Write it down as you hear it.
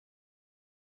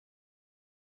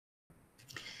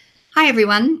Hi,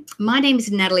 everyone. My name is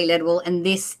Natalie Ledwell, and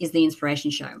this is The Inspiration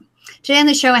Show. Today on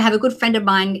the show, I have a good friend of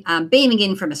mine beaming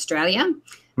in from Australia, and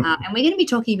we're going to be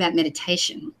talking about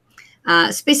meditation.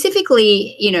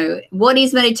 Specifically, what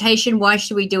is meditation? Why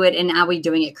should we do it? And are we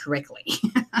doing it correctly?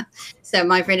 So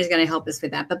my friend is going to help us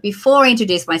with that. But before I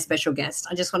introduce my special guest,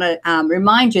 I just want to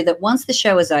remind you that once the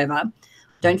show is over,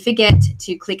 don't forget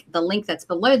to click the link that's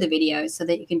below the video so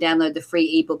that you can download the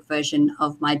free ebook version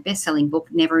of my best-selling book,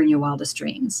 Never in Your Wildest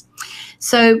Dreams.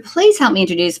 So please help me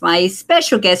introduce my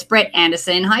special guest, Brett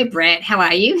Anderson. Hi, Brett. How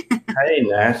are you? Hey,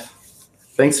 Nat.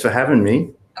 Thanks for having me.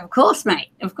 Of course, mate.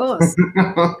 Of course.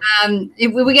 We're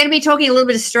going to be talking a little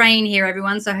bit of strain here,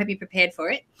 everyone, so I hope you're prepared for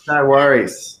it. No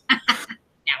worries. No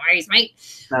worries,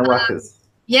 mate. No worries.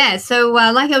 Yeah, so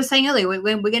like I was saying earlier, we're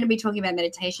going to be talking about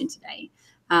meditation today.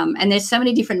 And there's so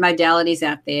many different modalities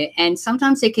out there, and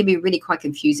sometimes it can be really quite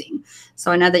confusing.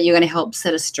 So I know that you're going to help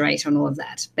set us straight on all of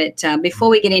that. But before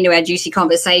we get into our juicy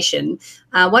conversation,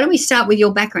 why don't we start with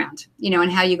your background, and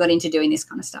how you got into doing this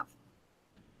kind of stuff?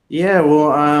 Yeah,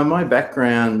 well, my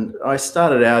background, I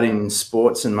started out in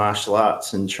sports and martial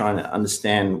arts and trying to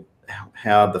understand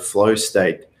how the flow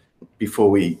state,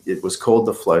 before it was called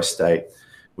the flow state,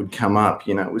 would come up.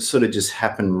 It would sort of just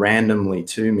happen randomly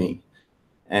to me.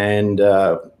 And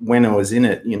when I was in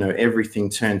it, everything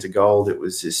turned to gold. It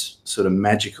was this sort of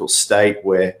magical state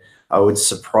where I would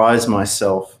surprise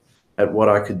myself at what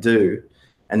I could do.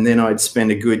 And then I'd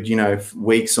spend a good,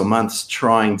 weeks or months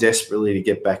trying desperately to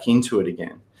get back into it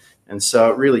again. And so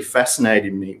it really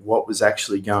fascinated me what was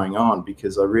actually going on,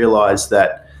 because I realized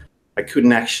that I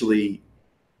couldn't actually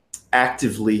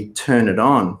actively turn it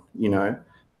on,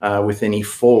 with any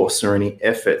force or any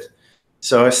effort.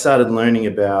 So I started learning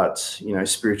about,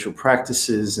 spiritual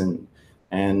practices and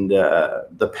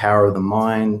the power of the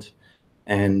mind,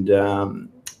 and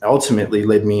ultimately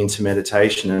led me into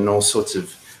meditation and all sorts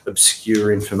of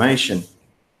obscure information.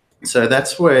 So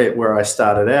that's where I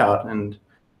started out. And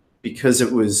because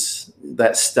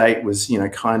that state was,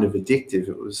 kind of addictive,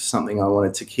 it was something I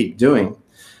wanted to keep doing.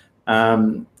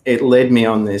 It led me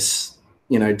on this,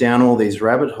 down all these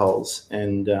rabbit holes,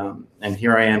 and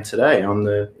here I am today on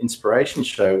the Inspiration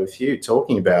Show with you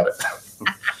talking about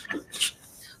it.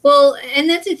 Well, and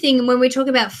that's the thing, when we talk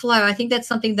about flow, I think that's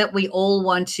something that we all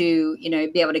want to,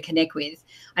 be able to connect with.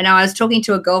 I know I was talking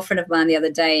to a girlfriend of mine the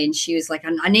other day, and she was like,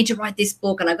 I need to write this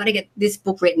book, and I've got to get this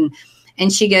book written.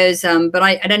 And she goes, but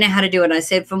I don't know how to do it. And I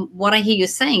said, from what I hear you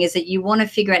saying is that you want to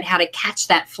figure out how to catch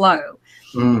that flow.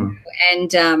 Mm.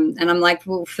 And I'm like,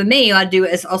 well, for me,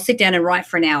 I'll sit down and write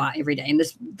for an hour every day. And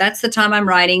that's the time I'm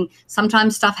writing.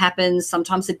 Sometimes stuff happens,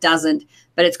 sometimes it doesn't,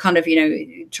 but it's kind of,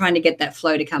 trying to get that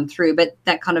flow to come through. But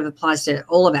that kind of applies to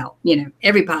all of our,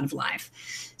 every part of life.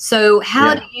 So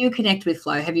how do you connect with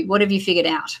flow? What have you figured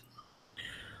out?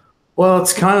 Well,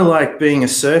 it's kind of like being a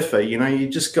surfer. You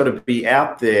just got to be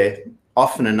out there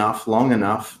often enough, long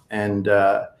enough, and,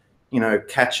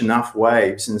 catch enough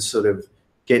waves and sort of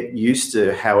get used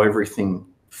to how everything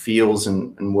feels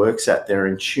and works out there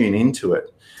and tune into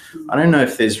it. I don't know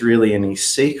if there's really any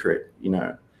secret,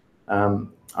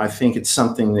 I think it's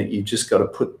something that you just got to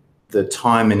put the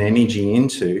time and energy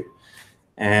into.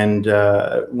 And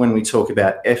when we talk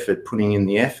about effort, putting in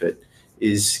the effort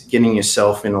is getting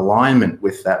yourself in alignment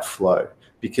with that flow.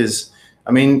 Because,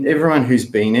 everyone who's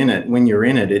been in it, when you're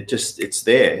in it, it's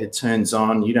there. It turns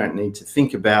on. You don't need to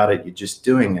think about it. You're just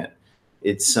doing it.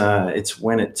 It's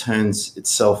when it turns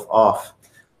itself off,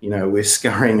 we're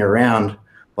scurrying around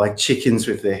like chickens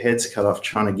with their heads cut off,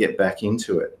 trying to get back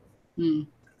into it. Mm.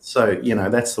 So,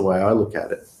 that's the way I look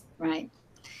at it. Right.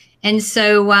 And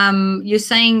so you're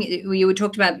saying you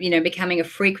talked about, becoming a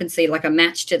frequency, like a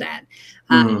match to that.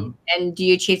 And do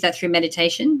you achieve that through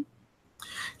meditation?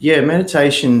 Yeah,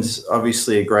 meditation's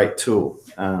obviously a great tool.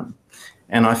 And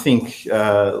I think,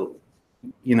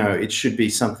 it should be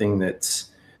something that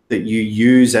you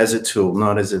use as a tool,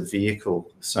 not as a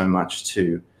vehicle so much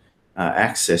to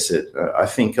access it. I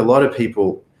think a lot of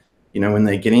people, when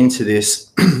they get into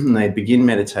this and they begin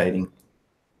meditating,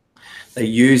 they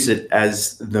use it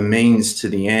as the means to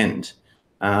the end.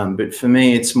 But for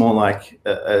me, it's more like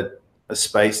a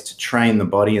space to train the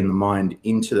body and the mind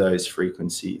into those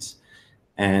frequencies,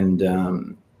 and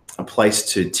a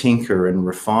place to tinker and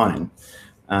refine.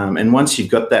 And once you've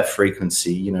got that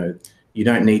frequency, you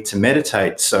don't need to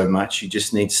meditate so much. You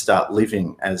just need to start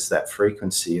living as that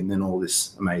frequency, and then all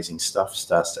this amazing stuff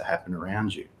starts to happen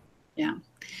around you. Yeah.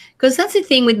 Because that's the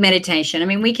thing with meditation.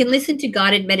 We can listen to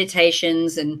guided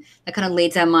meditations, and that kind of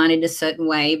leads our mind in a certain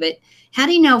way. But how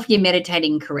do you know if you're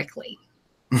meditating correctly?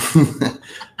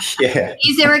 Yeah.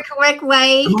 Is there a correct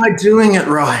way? Am I doing it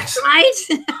right?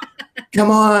 Right? Come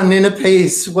on, inner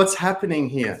peace. What's happening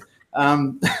here? I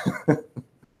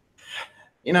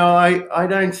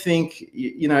don't think,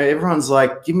 everyone's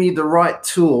like, give me the right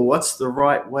tool. What's the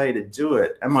right way to do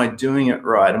it? Am I doing it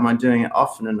right? Am I doing it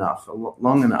often enough,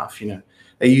 long enough?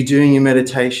 Are you doing your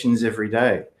meditations every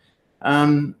day?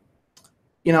 I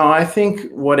think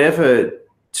whatever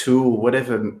tool,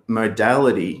 whatever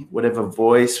modality, whatever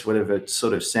voice, whatever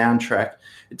sort of soundtrack,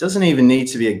 it doesn't even need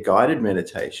to be a guided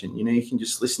meditation. You can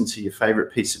just listen to your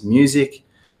favorite piece of music.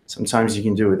 Sometimes you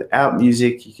can do it without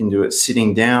music. You can do it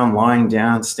sitting down, lying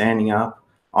down, standing up,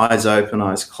 eyes open,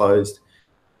 eyes closed.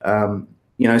 Some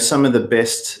of the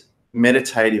best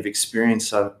meditative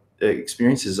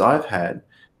experiences I've had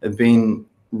have been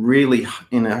really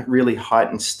in a really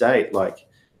heightened state, like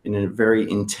in a very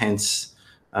intense,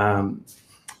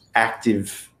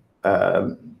 active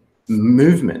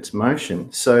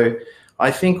motion. So I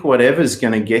think whatever's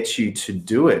going to get you to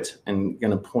do it and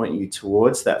going to point you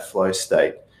towards that flow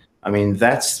state,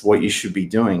 that's what you should be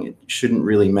doing. It shouldn't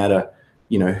really matter,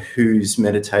 whose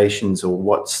meditations or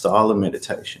what style of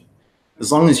meditation.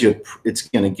 As long as it's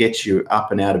going to get you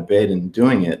up and out of bed and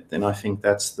doing it, then I think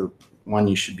that's the one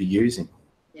you should be using.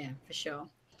 Yeah, for sure.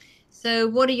 So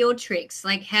what are your tricks?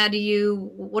 Like,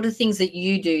 what are things that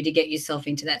you do to get yourself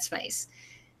into that space?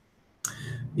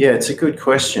 Yeah, it's a good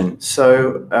question.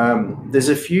 So there's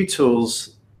a few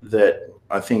tools that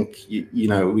I think,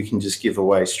 we can just give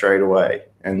away straight away.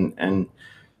 And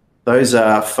those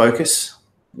are focus.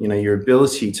 Your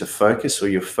ability to focus, or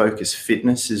your focus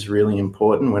fitness, is really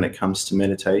important when it comes to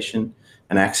meditation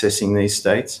and accessing these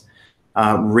states.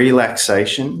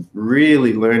 Relaxation,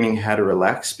 really learning how to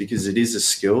relax, because it is a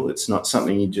skill. It's not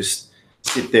something you just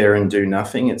sit there and do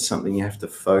nothing. It's something you have to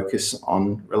focus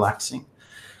on relaxing.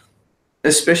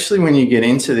 Especially when you get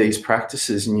into these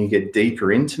practices and you get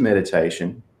deeper into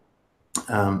meditation,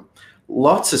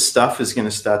 lots of stuff is going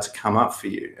to start to come up for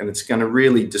you, and it's going to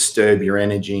really disturb your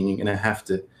energy, and you're going to have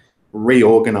to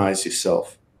reorganize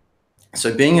yourself.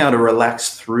 So being able to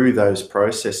relax through those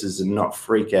processes and not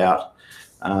freak out,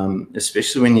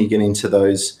 especially when you get into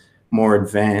those more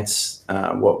advanced,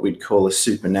 what we'd call a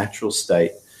supernatural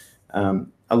state,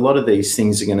 a lot of these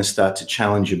things are going to start to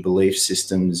challenge your belief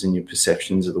systems and your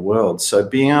perceptions of the world. So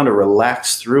being able to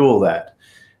relax through all that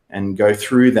and go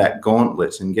through that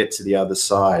gauntlet and get to the other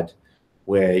side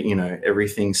where,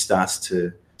 everything starts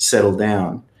to settle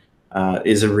down,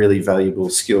 is a really valuable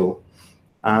skill.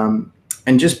 And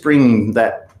just bringing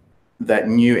that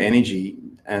new energy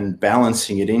and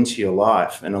balancing it into your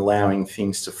life and allowing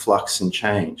things to flux and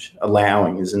change.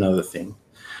 Allowing is another thing.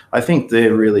 I think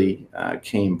they're really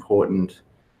key, important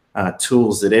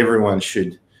tools that everyone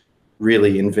should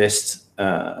really invest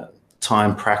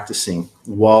time practicing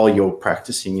while you're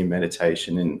practicing your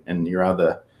meditation and your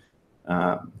other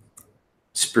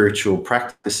spiritual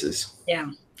practices.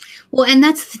 Yeah. Well, and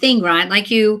that's the thing, right? Like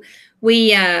you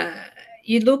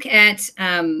look at,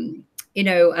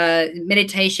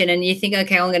 meditation, and you think,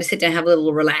 okay, I'm going to sit down and have a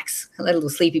little relax, a little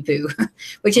sleepy poo,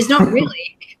 which is not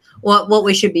really what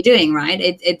we should be doing, right?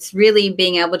 It's really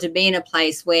being able to be in a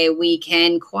place where we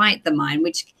can quiet the mind,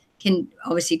 which can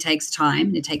obviously takes time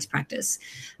and it takes practice,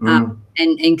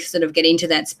 and sort of get into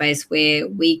that space where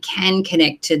we can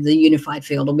connect to the unified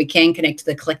field, or we can connect to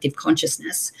the collective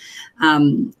consciousness,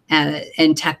 and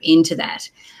tap into that.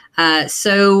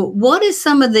 So what are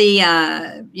some of the,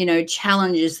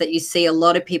 challenges that you see a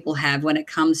lot of people have when it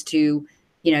comes to,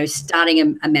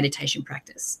 starting a meditation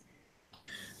practice?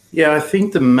 Yeah, I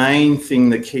think the main thing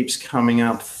that keeps coming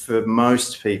up for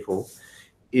most people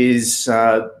is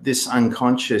this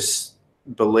unconscious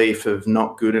belief of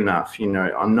not good enough.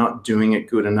 I'm not doing it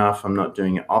good enough. I'm not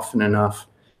doing it often enough.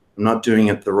 I'm not doing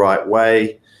it the right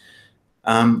way.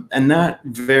 And that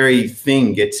very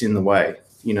thing gets in the way,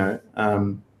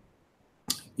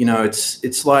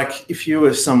 it's like if you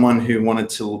were someone who wanted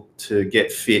to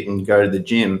get fit and go to the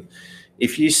gym,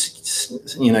 if you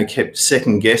kept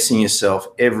second guessing yourself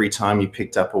every time you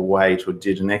picked up a weight or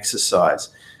did an exercise,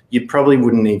 you probably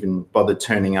wouldn't even bother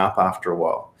turning up after a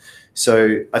while.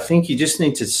 So I think you just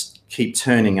need to keep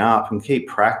turning up and keep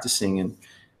practicing. And,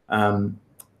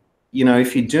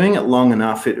 if you're doing it long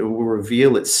enough, it will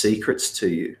reveal its secrets to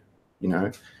you.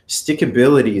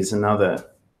 Stickability is another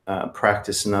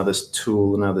practice, another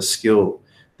tool, another skill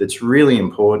that's really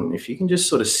important. If you can just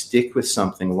sort of stick with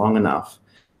something long enough,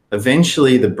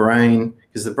 eventually the brain,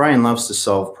 because the brain loves to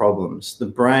solve problems, the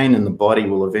brain and the body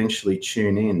will eventually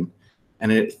tune in,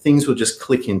 and things will just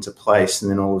click into place, and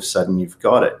then all of a sudden you've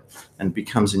got it, and it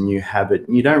becomes a new habit,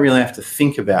 and you don't really have to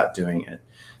think about doing it.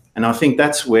 And I think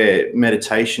that's where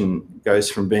meditation goes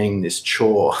from being this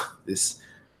chore, this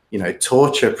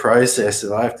torture process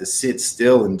if I have to sit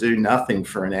still and do nothing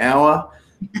for an hour,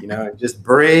 and just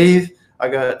breathe. I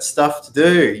got stuff to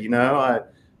do, you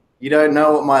don't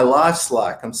know what my life's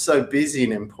like. I'm so busy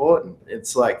and important.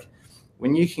 It's like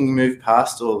when you can move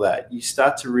past all that, you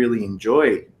start to really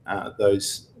enjoy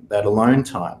that alone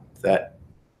time,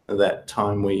 that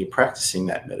time where you're practicing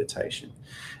that meditation.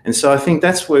 And so I think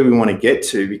that's where we want to get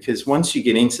to, because once you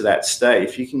get into that state,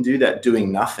 if you can do that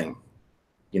doing nothing,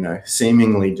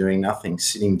 seemingly doing nothing,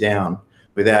 sitting down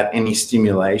without any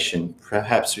stimulation,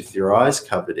 perhaps with your eyes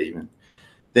covered even,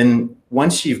 then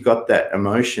once you've got that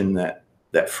emotion,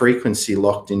 that frequency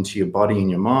locked into your body and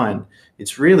your mind,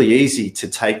 it's really easy to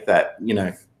take that,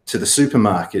 to the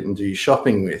supermarket and do your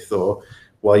shopping with, or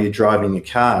while you're driving your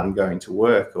car and going to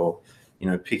work, or,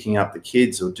 picking up the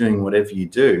kids, or doing whatever you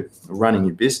do, or running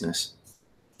your business.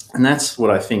 And that's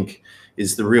what I think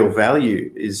is the real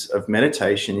value of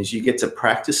meditation, is you get to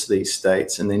practice these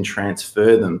states and then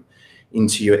transfer them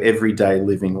into your everyday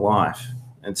living life.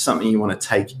 And it's something you want to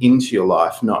take into your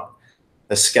life, not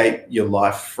escape your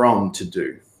life from to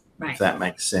do. Right. If that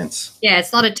makes sense. Yeah,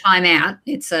 it's not a timeout.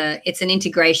 It's an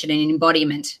integration and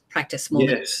embodiment practice more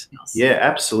than anything else. Yeah,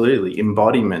 absolutely.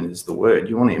 Embodiment is the word.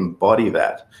 You want to embody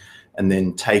that and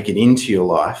then take it into your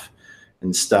life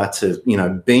and start to,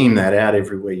 beam that out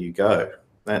everywhere you go.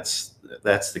 That's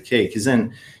the key, because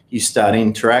then you start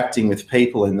interacting with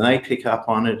people and they pick up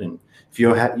on it. And if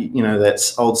you're,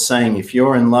 that's old saying, if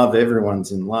you're in love,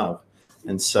 everyone's in love.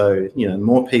 And so, the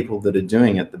more people that are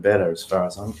doing it, the better, as far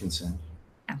as I'm concerned.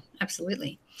 Yeah,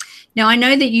 absolutely. Now, I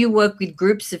know that you work with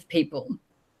groups of people.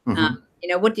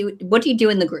 Mm-hmm. What do you do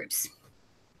in the groups?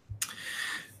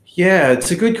 Yeah,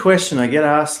 it's a good question. I get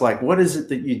asked, like, what is it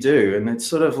that you do? And it's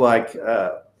sort of like,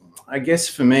 I guess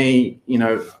for me,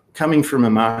 coming from a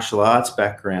martial arts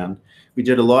background, we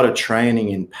did a lot of training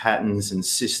in patterns and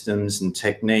systems and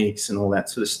techniques and all that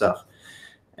sort of stuff.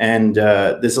 And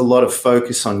there's a lot of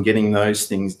focus on getting those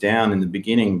things down in the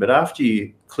beginning. But after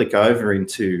you click over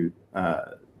into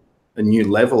a new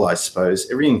level, I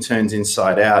suppose, everything turns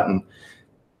inside out, and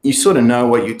you sort of know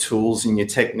what your tools and your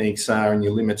techniques are and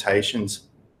your limitations.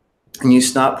 And you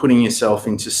start putting yourself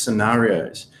into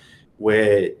scenarios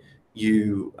where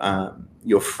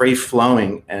you're free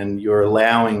flowing and you're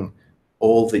allowing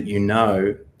all that you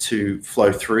know to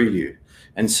flow through you.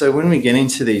 And so when we get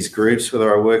into these groups,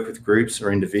 whether I work with groups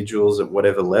or individuals at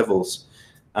whatever levels,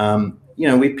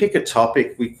 we pick a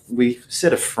topic, we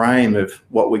set a frame of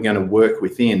what we're going to work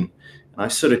within. And I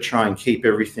sort of try and keep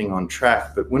everything on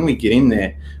track. But when we get in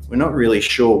there, we're not really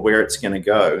sure where it's going to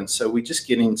go. And so we just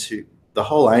get into, the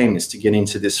whole aim is to get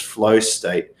into this flow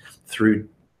state through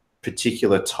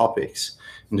particular topics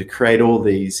and to create all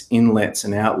these inlets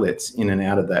and outlets in and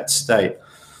out of that state.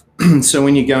 So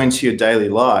when you go into your daily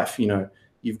life,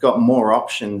 you've got more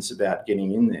options about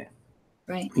getting in there.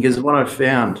 Right. Because what I've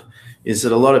found is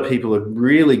that a lot of people are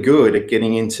really good at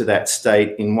getting into that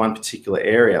state in one particular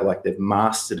area, like they've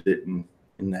mastered it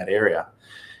in that area.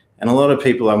 And a lot of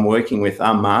people I'm working with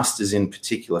are masters in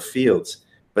particular fields,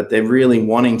 but they're really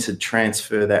wanting to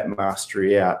transfer that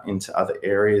mastery out into other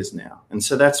areas now. And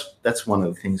so that's one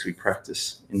of the things we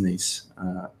practice in these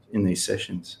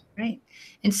sessions. Right.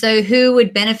 And so who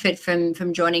would benefit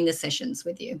from joining the sessions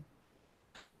with you?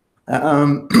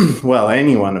 Well,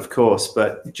 anyone, of course,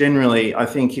 but generally I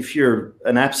think if you're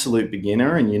an absolute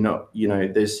beginner and you're not,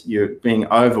 you're being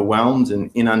overwhelmed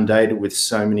and inundated with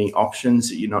so many options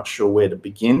that you're not sure where to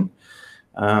begin,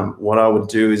 what I would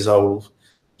do is I will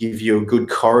give you a good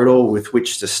corridor with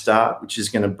which to start, which is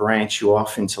going to branch you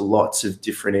off into lots of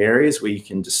different areas where you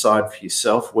can decide for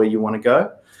yourself where you want to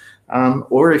go.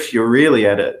 Or if you're really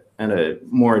at a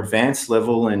more advanced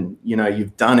level and,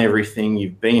 you've done everything,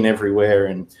 you've been everywhere,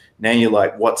 and now you're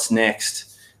like, what's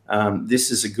next? This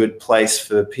is a good place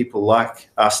for people like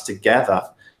us to gather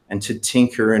and to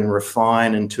tinker and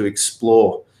refine and to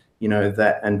explore,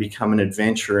 that, and become an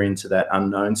adventurer into that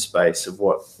unknown space of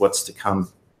what's to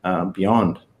come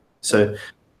beyond. So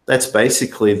that's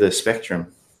basically the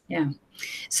spectrum. Yeah.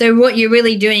 So what you're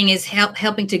really doing is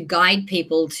helping to guide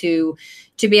people to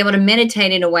be able to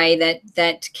meditate in a way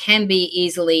that can be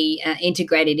easily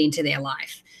integrated into their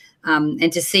life,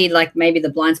 and to see like maybe the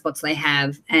blind spots they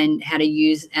have and how to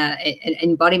use an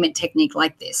embodiment technique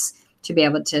like this to be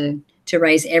able to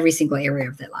raise every single area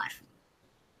of their life.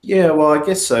 Yeah, well, I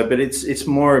guess so, but it's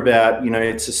more about,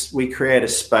 we create a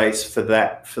space for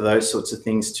those sorts of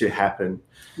things to happen.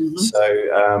 Mm-hmm.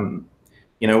 So,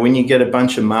 when you get a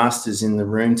bunch of masters in the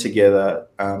room together,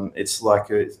 it's like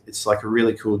a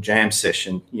really cool jam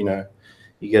session. You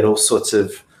get all sorts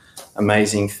of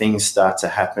amazing things start to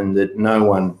happen that no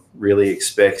one really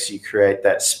expects. You create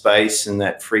that space and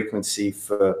that frequency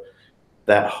for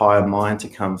that higher mind to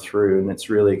come through, and it's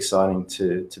really exciting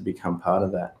to become part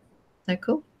of that. So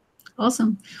cool.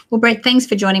 Awesome. Well, Brett, thanks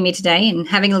for joining me today and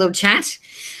having a little chat. So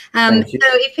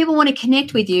if people want to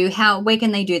connect with you, where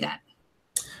can they do that?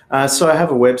 So I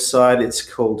have a website. It's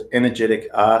called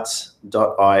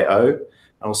energeticarts.io.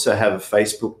 I also have a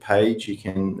Facebook page. You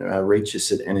can reach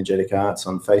us at Energetic Arts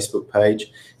on Facebook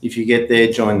page. If you get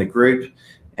there, join the group.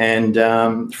 And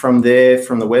from there,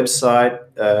 from the website,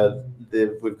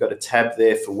 we've got a tab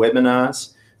there for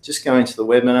webinars. Just go into the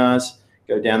webinars,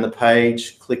 go down the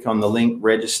page, click on the link,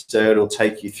 register. It'll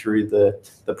take you through the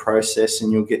process,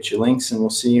 and you'll get your links, and we'll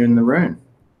see you in the room.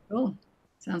 Cool.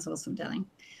 Sounds awesome, darling.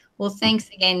 Well, thanks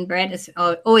again, Brett. It's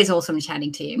always awesome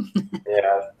chatting to you.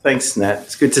 Yeah, thanks, Nat.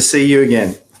 It's good to see you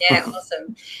again. Yeah,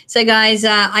 awesome. So, guys,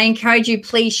 I encourage you,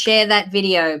 please share that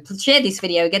video. Share this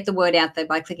video. Get the word out there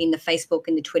by clicking the Facebook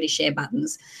and the Twitter share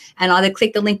buttons. And either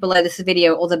click the link below this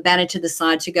video or the banner to the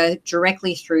side to go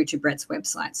directly through to Brett's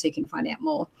website so you can find out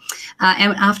more.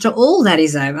 And after all that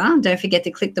is over, don't forget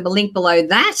to click the link below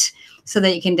that so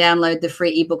that you can download the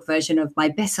free ebook version of my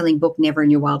best-selling book, Never in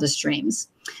Your Wildest Dreams.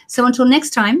 So until next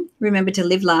time, remember to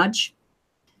live large,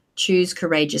 choose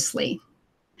courageously,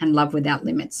 and love without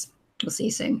limits. We'll see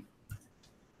you soon.